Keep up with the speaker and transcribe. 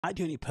I'm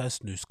the only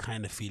person who's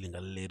kind of feeling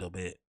a little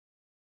bit,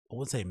 I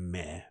wouldn't say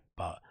meh,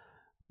 but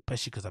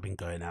especially because I've been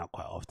going out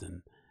quite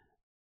often,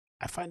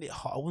 I find it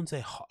hard. I wouldn't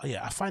say hard,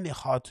 yeah, I find it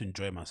hard to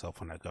enjoy myself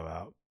when I go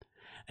out.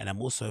 And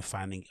I'm also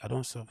finding, I don't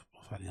also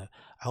find it,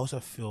 I also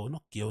feel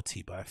not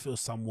guilty, but I feel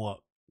somewhat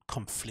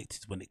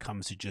conflicted when it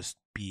comes to just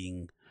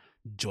being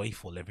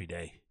joyful every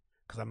day.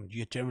 Because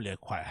you're generally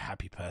quite a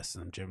happy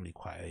person. I'm generally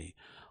quite a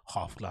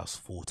half glass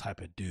full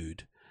type of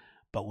dude.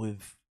 But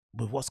with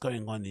what's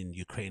going on in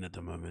Ukraine at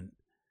the moment,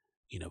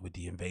 with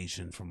the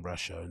invasion from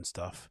Russia and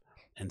stuff,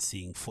 and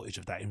seeing footage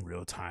of that in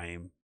real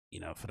time,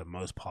 for the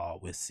most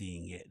part, we're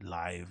seeing it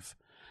live.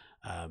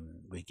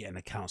 We're getting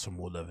accounts from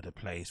all over the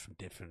place, from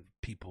different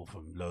people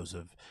from loads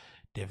of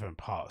different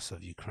parts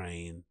of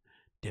Ukraine,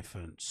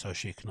 different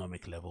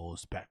socioeconomic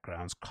levels,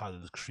 backgrounds,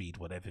 colors, creed,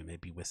 whatever it may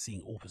be. We're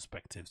seeing all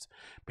perspectives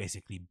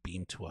basically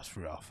beamed to us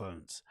through our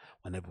phones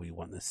whenever we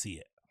want to see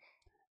it.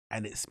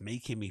 And it's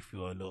making me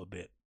feel a little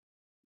bit,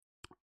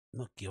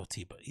 not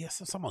guilty, but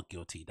yes, somewhat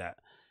guilty that,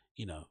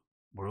 you know,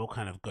 we were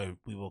kind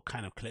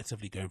of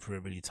collectively going through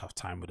a really tough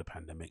time with the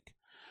pandemic.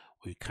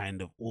 We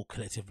kind of all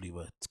collectively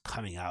were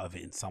coming out of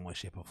it in some way,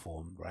 shape, or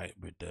form, right?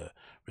 With the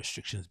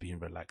restrictions being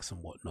relaxed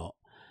and whatnot.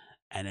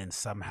 And then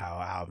somehow,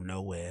 out of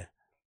nowhere,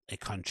 a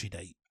country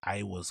that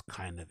I was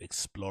kind of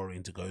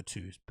exploring to go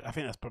to. I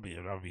think that's probably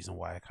another reason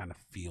why I kind of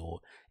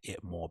feel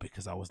it more,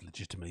 because I was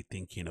legitimately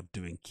thinking of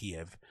doing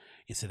Kiev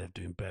instead of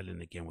doing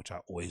Berlin again, which I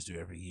always do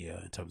every year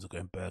in terms of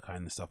going Berghain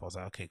and stuff. I was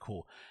like, okay,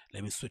 cool.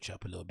 Let me switch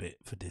up a little bit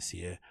for this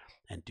year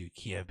and do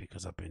Kiev,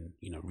 because I've been,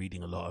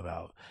 reading a lot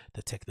about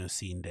the techno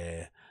scene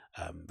there,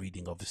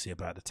 reading obviously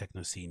about the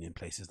techno scene in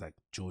places like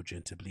Georgia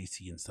and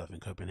Tbilisi and stuff in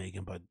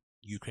Copenhagen. But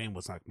Ukraine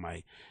was like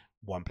my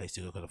one place to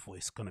go, because I thought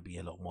it's going to be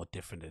a lot more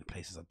different than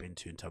places I've been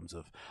to in terms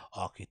of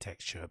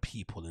architecture,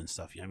 people, and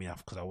stuff. You know what I mean?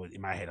 Because I was in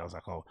my head, I was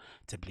like, oh,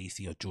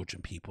 Tbilisi or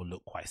Georgian people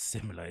look quite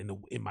similar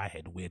in my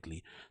head,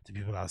 weirdly, to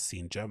people I see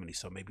in Germany.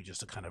 So maybe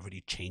just to kind of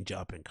really change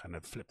up and kind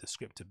of flip the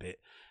script a bit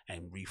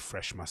and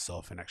refresh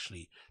myself and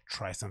actually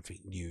try something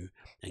new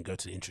and go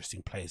to an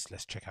interesting place.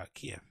 Let's check out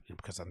Kiev,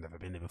 because I've never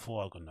been there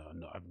before.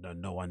 I've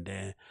known no one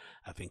there.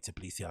 I think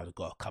Tbilisi, I've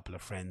got a couple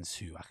of friends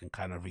who I can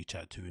kind of reach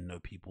out to and know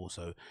people,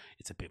 so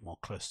it's a bit more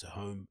close to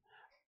home.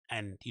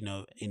 And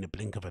in the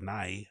blink of an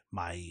eye,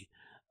 my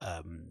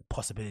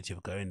possibility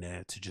of going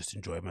there to just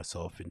enjoy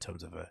myself in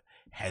terms of a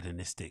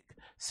hedonistic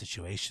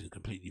situation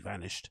completely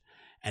vanished.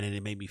 And then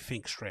it made me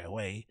think straight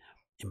away,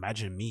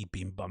 imagine me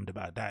being bummed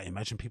about that.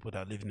 Imagine people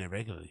that are living there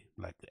regularly,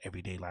 like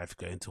everyday life,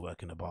 going to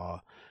work in a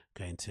bar,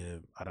 going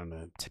to, I don't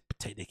know,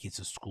 take their kids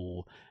to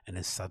school, and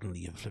then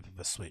suddenly a flip of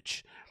a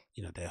switch,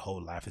 their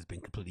whole life has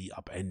been completely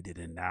upended,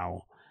 and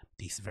now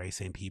these very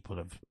same people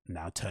have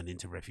now turned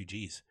into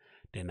refugees.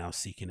 They're now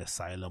seeking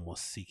asylum or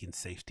seeking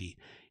safety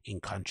in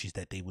countries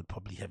that they would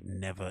probably have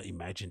never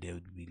imagined they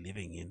would be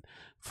living in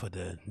for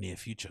the near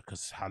future.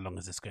 Because how long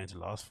is this going to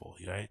last for,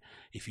 right?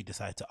 If you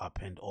decide to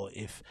upend, or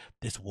if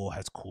this war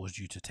has caused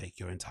you to take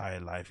your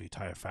entire life, your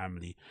entire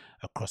family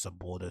across a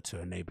border to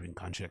a neighboring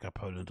country like a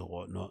Poland or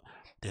whatnot,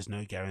 there's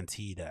no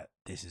guarantee that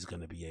this is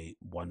going to be a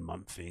 1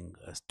 month thing,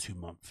 a 2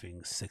 month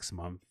thing, 6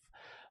 month,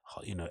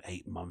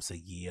 8 months, a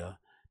year.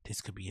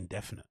 This could be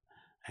indefinite.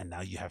 And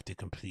now you have to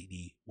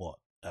completely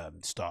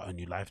start a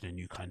new life in a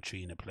new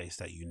country in a place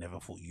that you never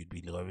thought you'd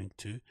be going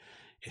to.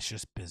 It's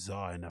just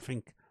bizarre. And I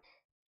think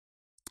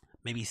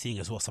maybe seeing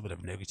as well some of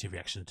the negative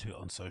reaction to it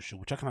on social,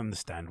 which I can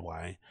understand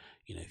why.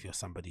 If you're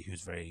somebody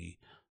who's very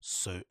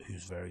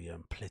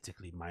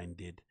politically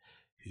minded,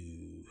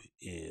 who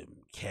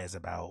cares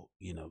about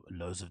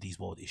loads of these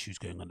world issues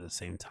going on at the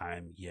same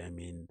time,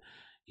 Yemen,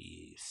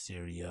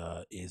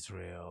 Syria,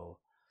 Israel,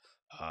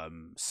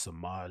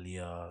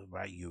 Somalia,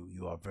 right?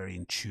 You are very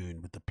in tune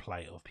with the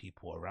plight of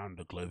people around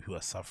the globe who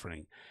are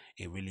suffering.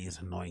 It really is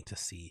annoying to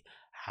see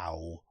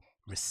how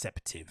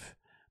receptive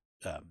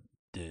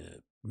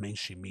the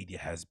mainstream media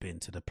has been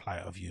to the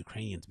plight of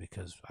Ukrainians,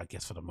 because I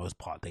guess for the most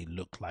part they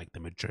look like the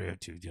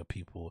majority of the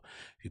people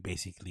who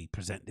basically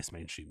present this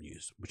mainstream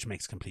news, which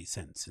makes complete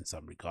sense in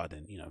some regard.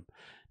 And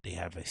they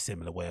have a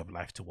similar way of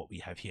life to what we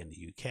have here in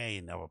the UK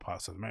and other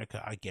parts of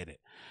America. I get it.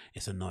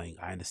 It's annoying.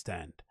 I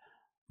understand.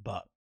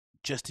 But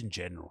just in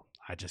general,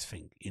 I just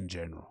think in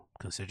general,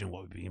 considering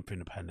what we've been through in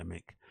the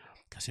pandemic,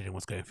 considering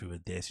what's going through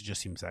with this, it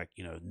just seems like,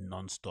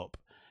 non-stop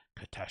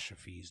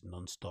catastrophes,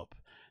 non-stop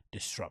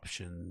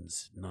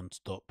disruptions,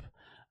 non-stop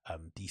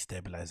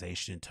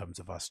destabilization in terms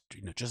of us,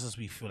 just as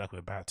we feel like we're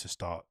about to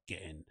start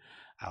getting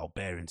our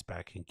bearings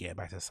back and get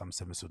back to some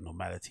semblance of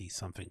normality,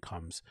 something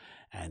comes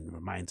and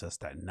reminds us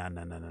that nah,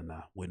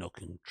 we're not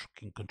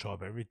in control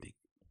of everything.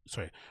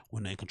 Sorry,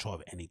 we're not in control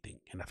of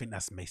anything. And I think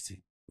that's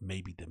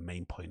maybe the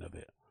main point of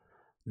it.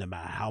 No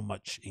matter how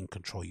much in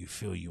control you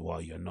feel you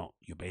are, you're not.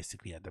 You're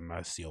basically at the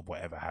mercy of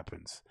whatever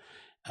happens.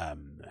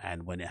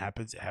 And when it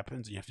happens,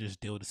 and you have to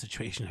just deal with the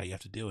situation how you have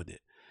to deal with it.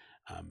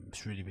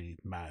 It's really, really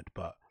mad.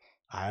 But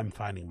I am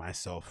finding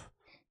myself,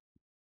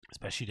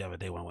 especially the other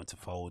day when I went to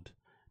fold,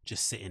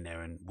 just sitting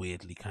there and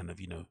weirdly kind of,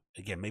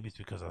 again, maybe it's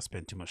because I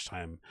spent too much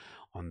time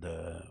on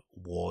the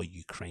war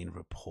Ukraine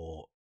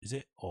report is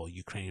it, or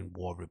Ukraine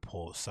War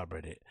Report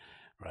subreddit,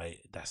 right?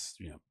 That's,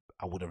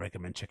 I wouldn't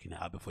recommend checking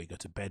it out before you go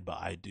to bed, but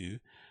I do,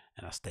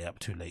 and I stay up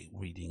too late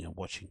reading and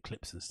watching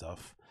clips and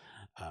stuff.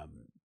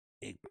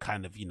 It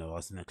kind of, I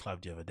was in a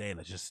club the other day and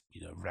I just,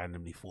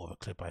 randomly thought of a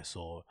clip I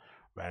saw,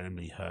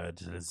 randomly heard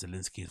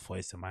Zelensky's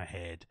voice in my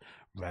head,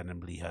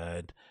 randomly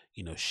heard,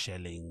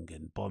 shelling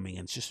and bombing,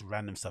 and just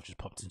random stuff just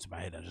popped into my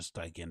head. I just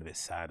started getting a bit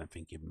sad and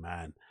thinking,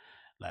 man,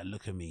 like,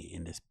 look at me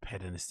in this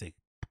pedantic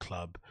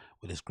club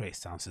with this great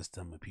sound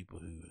system with people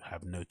who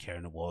have no care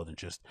in the world and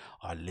just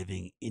are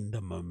living in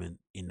the moment,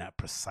 in that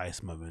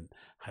precise moment,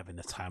 having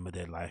the time of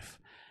their life.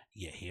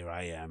 Yet here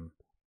I am,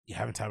 you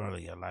having time of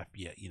your life,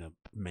 yet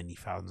many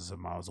thousands of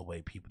miles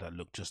away, people that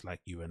look just like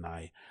you and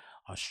I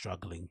are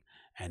struggling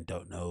and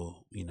don't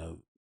know,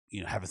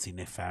 haven't seen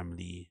their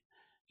family,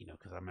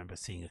 because I remember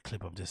seeing a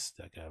clip of this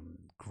like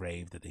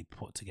grave that they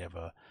put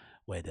together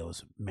where there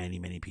was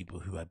many people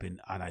who had been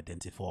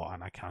unidentified or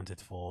unaccounted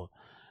for,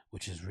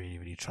 which is really,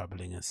 really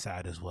troubling and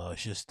sad as well.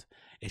 It's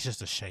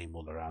just a shame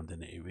all around,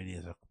 and it really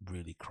is a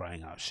really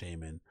crying out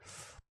shame. And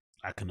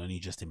I can only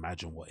just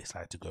imagine what it's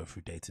like to go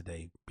through day to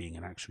day being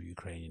an actual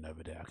Ukrainian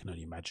over there. I can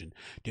only imagine.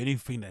 The only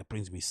thing that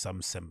brings me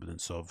some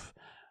semblance of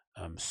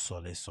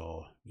solace,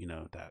 or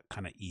that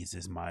kind of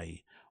eases my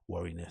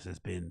worriness, has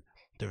been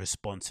the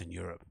response in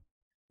Europe.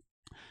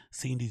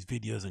 Seeing these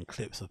videos and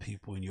clips of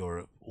people in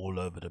Europe all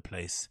over the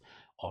place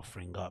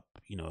offering up,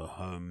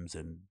 homes,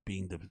 and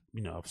being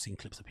I've seen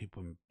clips of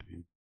people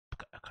in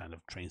kind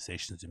of train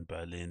stations in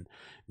Berlin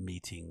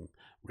meeting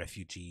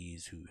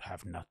refugees who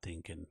have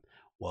nothing and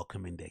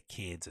welcoming their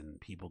kids, and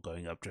people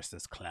going up dressed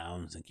as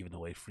clowns and giving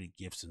away free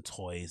gifts and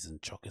toys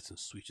and chocolates and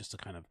sweets just to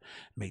kind of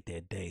make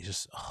their day.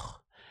 Just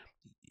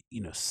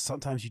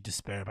sometimes you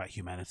despair about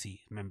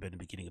humanity. Remember in the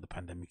beginning of the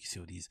pandemic, you see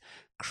all these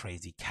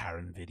crazy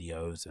Karen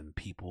videos and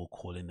people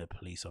calling the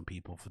police on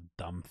people for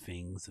dumb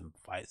things and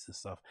fights and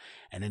stuff.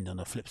 And then on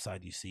the flip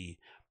side, you see,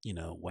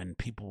 when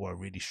people were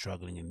really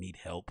struggling and need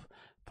help,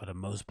 for the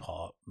most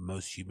part,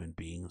 most human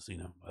beings,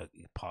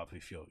 apart from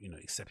if you're,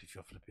 except if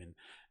you're flipping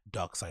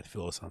dark side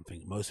Phil or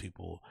something, most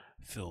people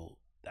feel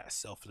that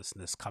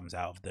selflessness comes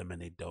out of them,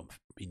 and they don't,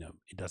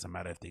 it doesn't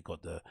matter if they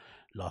got the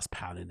last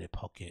pound in their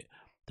pocket,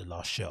 the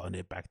last shirt on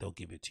their back, they'll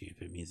give it to you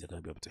if it means they're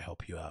going to be able to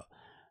help you out.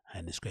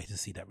 And it's great to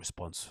see that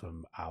response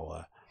from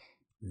our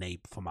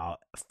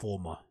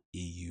former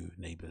EU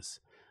neighbors.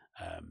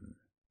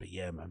 But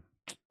yeah, man,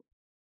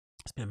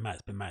 it's been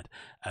mad.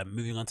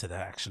 Moving on to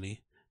that,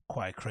 actually,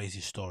 quite a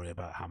crazy story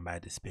about how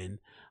mad it's been.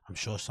 I'm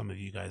sure some of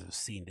you guys have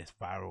seen this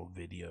viral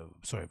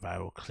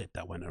clip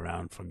that went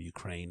around from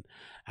Ukraine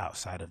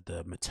outside of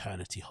the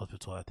maternity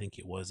hospital. I think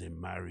it was in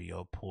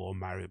Mariupol,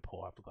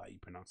 I forgot how you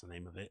pronounce the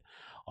name of it,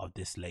 of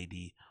this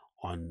lady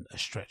on a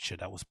stretcher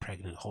that was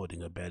pregnant,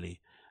 holding her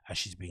belly as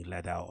she's being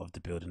led out of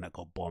the building that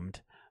got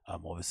bombed,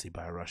 obviously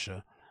by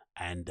Russia.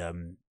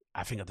 And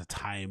I think at the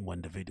time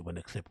when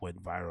the clip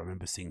went viral, I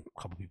remember seeing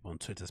a couple of people on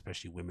Twitter,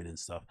 especially women and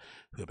stuff,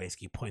 who were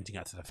basically pointing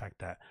out to the fact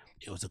that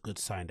it was a good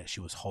sign that she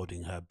was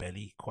holding her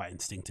belly quite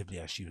instinctively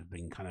as she was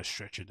being kind of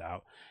stretchered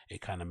out. It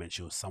kind of meant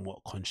she was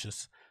somewhat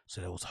conscious, so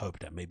there was hope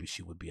that maybe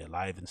she would be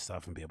alive and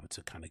stuff and be able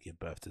to kind of give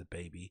birth to the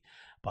baby.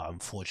 But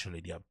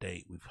unfortunately, the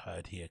update we've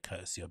heard here,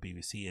 courtesy of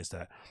BBC, is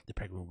that the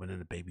pregnant woman and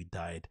the baby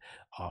died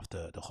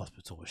after the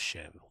hospital was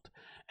shelled.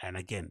 And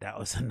again, that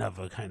was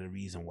another kind of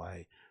reason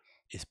why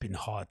it's been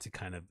hard to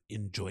kind of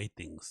enjoy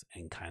things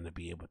and kind of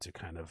be able to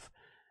kind of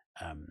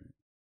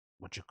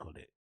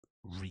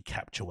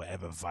recapture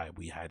whatever vibe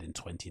we had in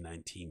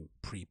 2019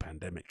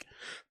 pre-pandemic.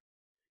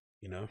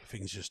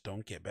 Things just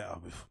don't get better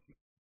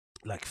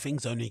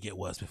things only get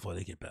worse before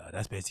they get better.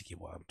 That's basically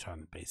what I'm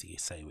trying to basically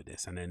say with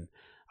this. And then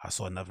I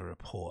saw another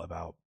report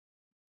about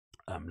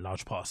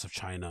large parts of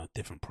China,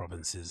 different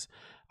provinces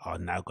are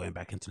now going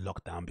back into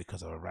lockdown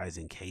because of a rise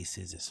in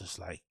cases. It's just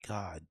like,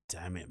 God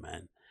damn it,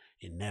 man.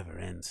 It never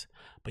ends.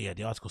 But yeah,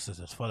 the article says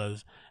as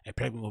follows: a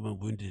pregnant woman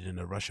wounded in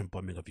a Russian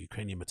bombing of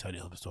Ukrainian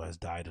maternity hospital has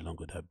died along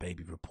with her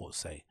baby, reports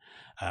say.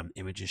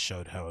 Images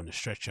showed her on a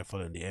stretcher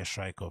following the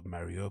airstrike of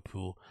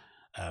Mariupol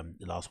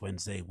last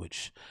Wednesday,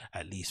 which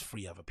at least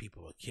 3 other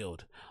people were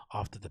killed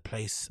after the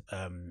place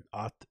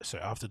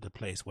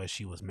where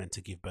she was meant to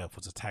give birth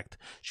was attacked.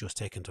 She was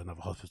taken to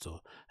another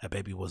hospital. Her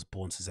baby was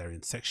born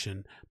cesarean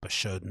section but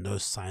showed no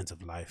signs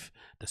of life.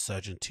 The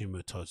surgeon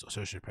Timu told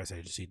Associated Press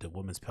agency the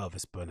woman's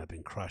pelvis bone had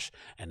been crushed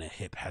and her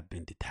hip had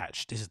been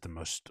detached. This is the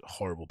most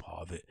horrible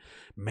part of it.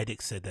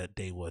 Medics said that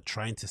they were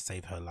trying to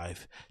save her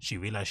life. She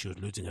realized she was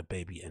losing her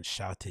baby and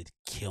shouted,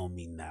 "Kill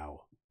me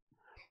now."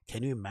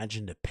 Can you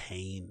imagine the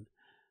pain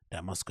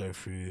that must go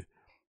through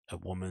a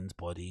woman's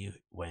body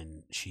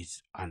when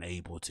she's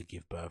unable to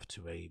give birth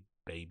to a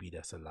baby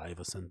that's alive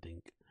or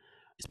something,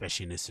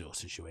 especially in this sort of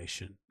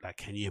situation? Like,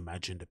 can you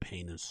imagine the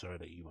pain and sorrow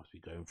that you must be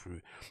going through,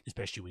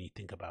 especially when you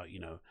think about,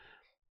 because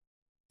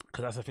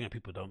that's the thing that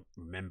people don't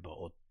remember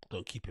or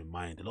don't keep in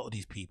mind. A lot of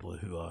these people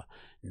who are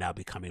now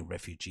becoming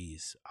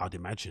refugees, I'd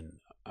imagine,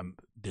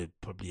 they're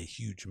probably a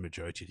huge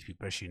majority of these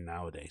people, especially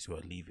nowadays, who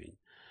are leaving.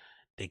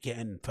 They get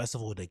in, first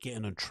of all, they're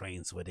getting on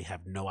trains where they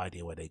have no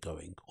idea where they're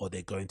going, or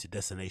they're going to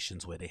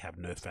destinations where they have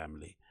no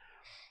family,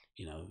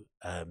 you know.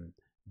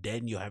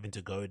 Then you're having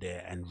to go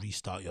there and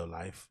restart your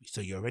life.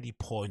 So you're already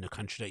poor in the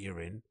country that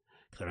you're in.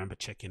 Because I remember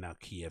checking out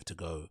Kiev to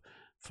go.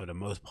 For the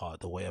most part,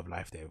 the way of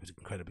life there was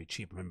incredibly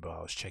cheap. I remember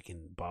I was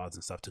checking bars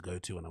and stuff to go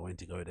to when I went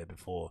to go there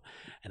before,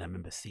 and I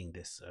remember seeing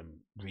this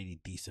really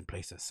decent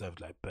place that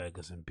served like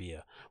burgers and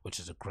beer, which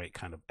is a great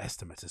kind of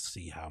estimate to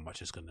see how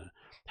much it's gonna,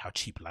 how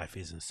cheap life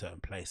is in a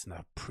certain place. And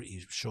I'm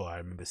pretty sure I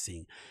remember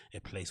seeing a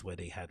place where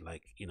they had,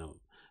 like, you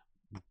know,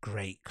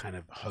 great kind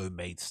of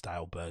homemade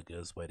style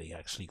burgers where they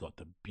actually got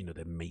the, you know,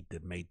 they made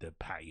the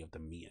patty of the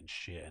meat and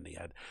shit, and they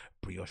had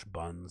brioche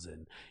buns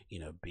and, you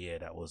know, beer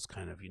that was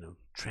kind of, you know,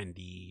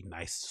 trendy,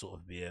 nice sort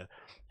of beer,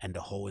 and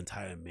the whole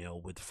entire meal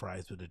with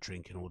fries with a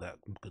drink and all that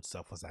good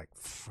stuff was like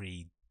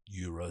 €3,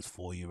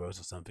 €4 or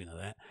something like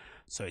that.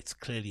 So it's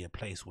clearly a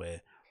place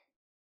where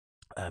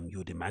you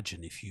would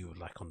imagine if you were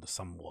like on the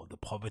somewhat of the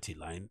poverty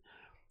line,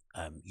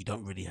 you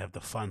don't really have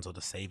the funds or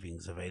the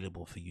savings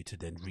available for you to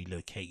then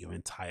relocate your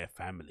entire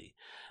family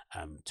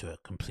to a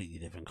completely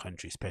different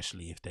country,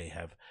 especially if they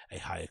have a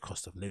higher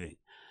cost of living.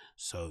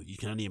 So you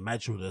can only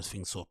imagine all those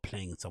things sort of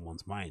playing in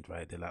someone's mind,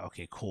 right? They're like,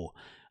 okay, cool,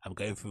 I'm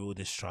going through all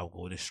this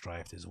struggle, all this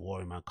strife, there's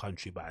war in my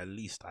country, but at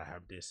least I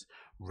have this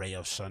ray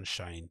of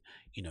sunshine,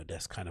 you know,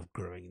 that's kind of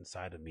growing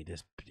inside of me,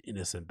 this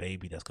innocent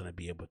baby that's going to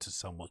be able to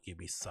somewhat give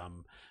me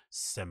some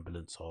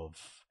semblance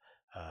of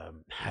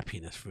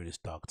happiness through this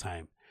dark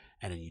time.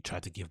 And then you try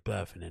to give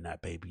birth, and then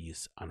that baby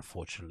is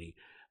unfortunately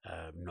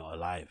not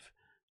alive.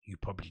 You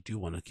probably do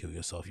want to kill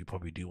yourself. You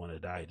probably do want to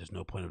die. There's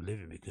no point of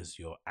living because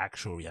your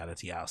actual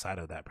reality outside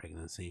of that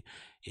pregnancy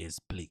is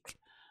bleak.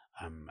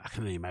 I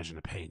can only imagine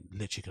the pain.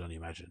 Literally can only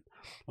imagine.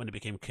 When it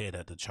became clear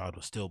that the child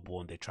was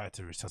stillborn, they tried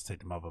to resuscitate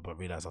the mother, but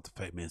realized after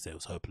 30 minutes that it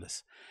was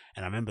hopeless.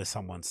 And I remember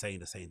someone saying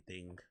the same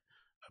thing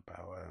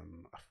about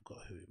I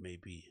forgot who it may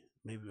be.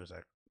 Maybe it was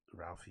like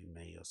Ralphie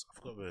May, or I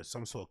forgot, it was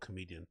some sort of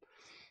comedian.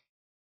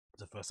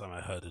 The first time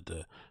I heard of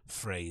the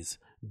phrase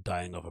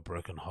 "dying of a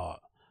broken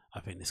heart," I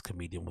think this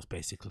comedian was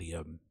basically,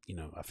 you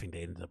know, I think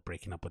they ended up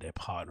breaking up with their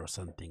partner or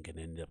something, and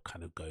ended up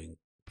kind of going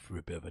through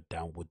a bit of a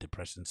downward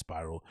depression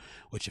spiral,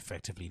 which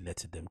effectively led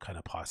to them kind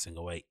of passing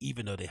away.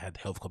 Even though they had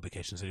health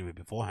complications anyway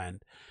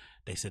beforehand,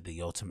 they said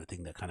the ultimate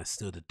thing that kind of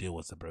sealed the deal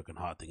was the broken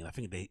heart thing. And I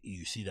think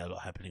you see that a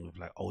lot happening with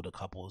like older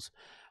couples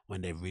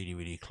when they're really,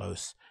 really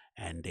close,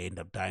 and they end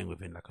up dying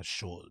within like a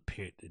short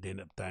period. They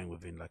end up dying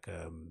within like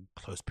a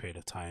close period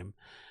of time.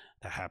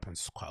 That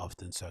happens quite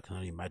often, so I can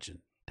only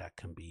imagine that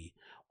can be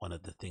one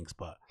of the things.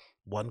 But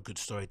one good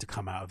story to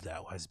come out of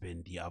that has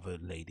been the other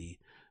lady,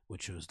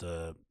 which was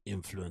the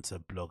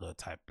influencer blogger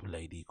type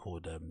lady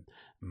called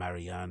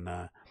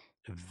Mariana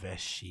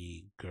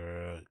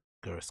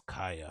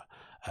Veshigurskaya,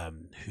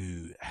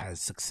 who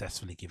has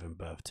successfully given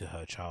birth to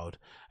her child.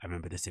 I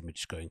remember this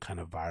image going kind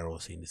of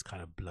viral, seeing this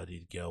kind of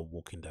bloodied girl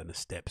walking down the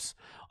steps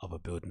of a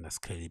building that's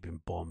clearly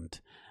been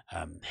bombed,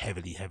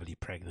 heavily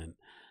pregnant.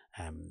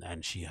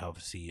 And she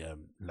obviously,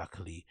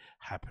 luckily,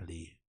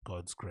 happily,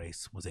 God's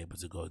grace, was able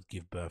to go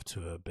give birth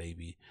to a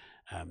baby.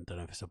 Don't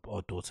know if it's a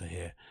daughter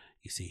here.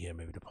 You see here,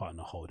 maybe the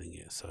partner holding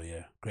it. So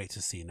yeah, great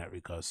to see in that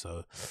regard.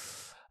 So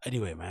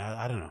anyway, man,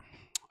 I don't know.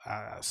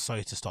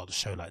 Sorry to start the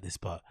show like this,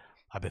 but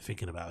I've been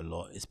thinking about it a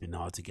lot. It's been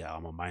hard to get out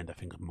of my mind. I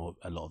think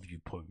a lot of you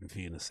probably been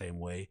feeling the same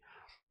way.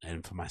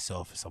 And for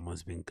myself, if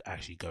someone's been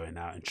actually going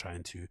out and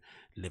trying to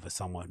live a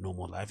somewhat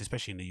normal life,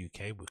 especially in the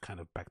UK, we're kind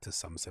of back to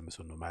some semblance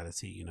of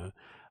normality, you know.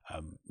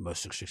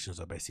 Most restrictions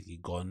are basically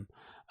gone.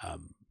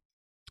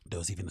 There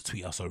was even a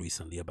tweet I saw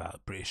recently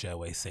about British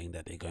Airways saying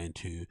that they're going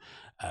to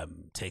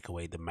take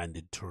away the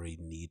mandatory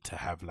need to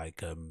have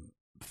like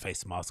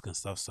face mask and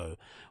stuff. So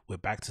we're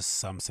back to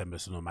some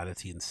semblance of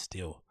normality, and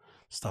still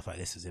stuff like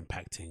this is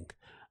impacting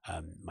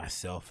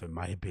myself and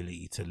my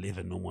ability to live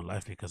a normal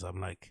life, because I'm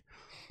like,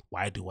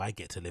 why do I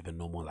get to live a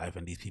normal life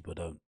and these people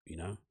don't, you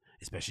know,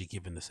 especially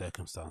given the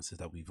circumstances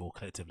that we've all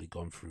collectively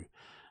gone through.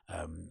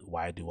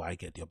 Why do I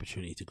get the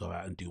opportunity to go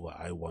out and do what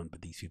I want,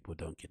 but these people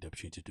don't get the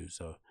opportunity to do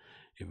so?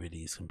 It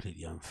really is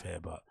completely unfair,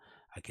 but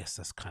I guess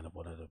that's kind of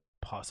one of the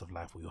parts of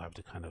life we have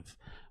to kind of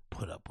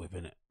put up with,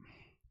 innit?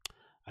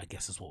 I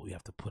guess is what we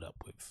have to put up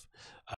with.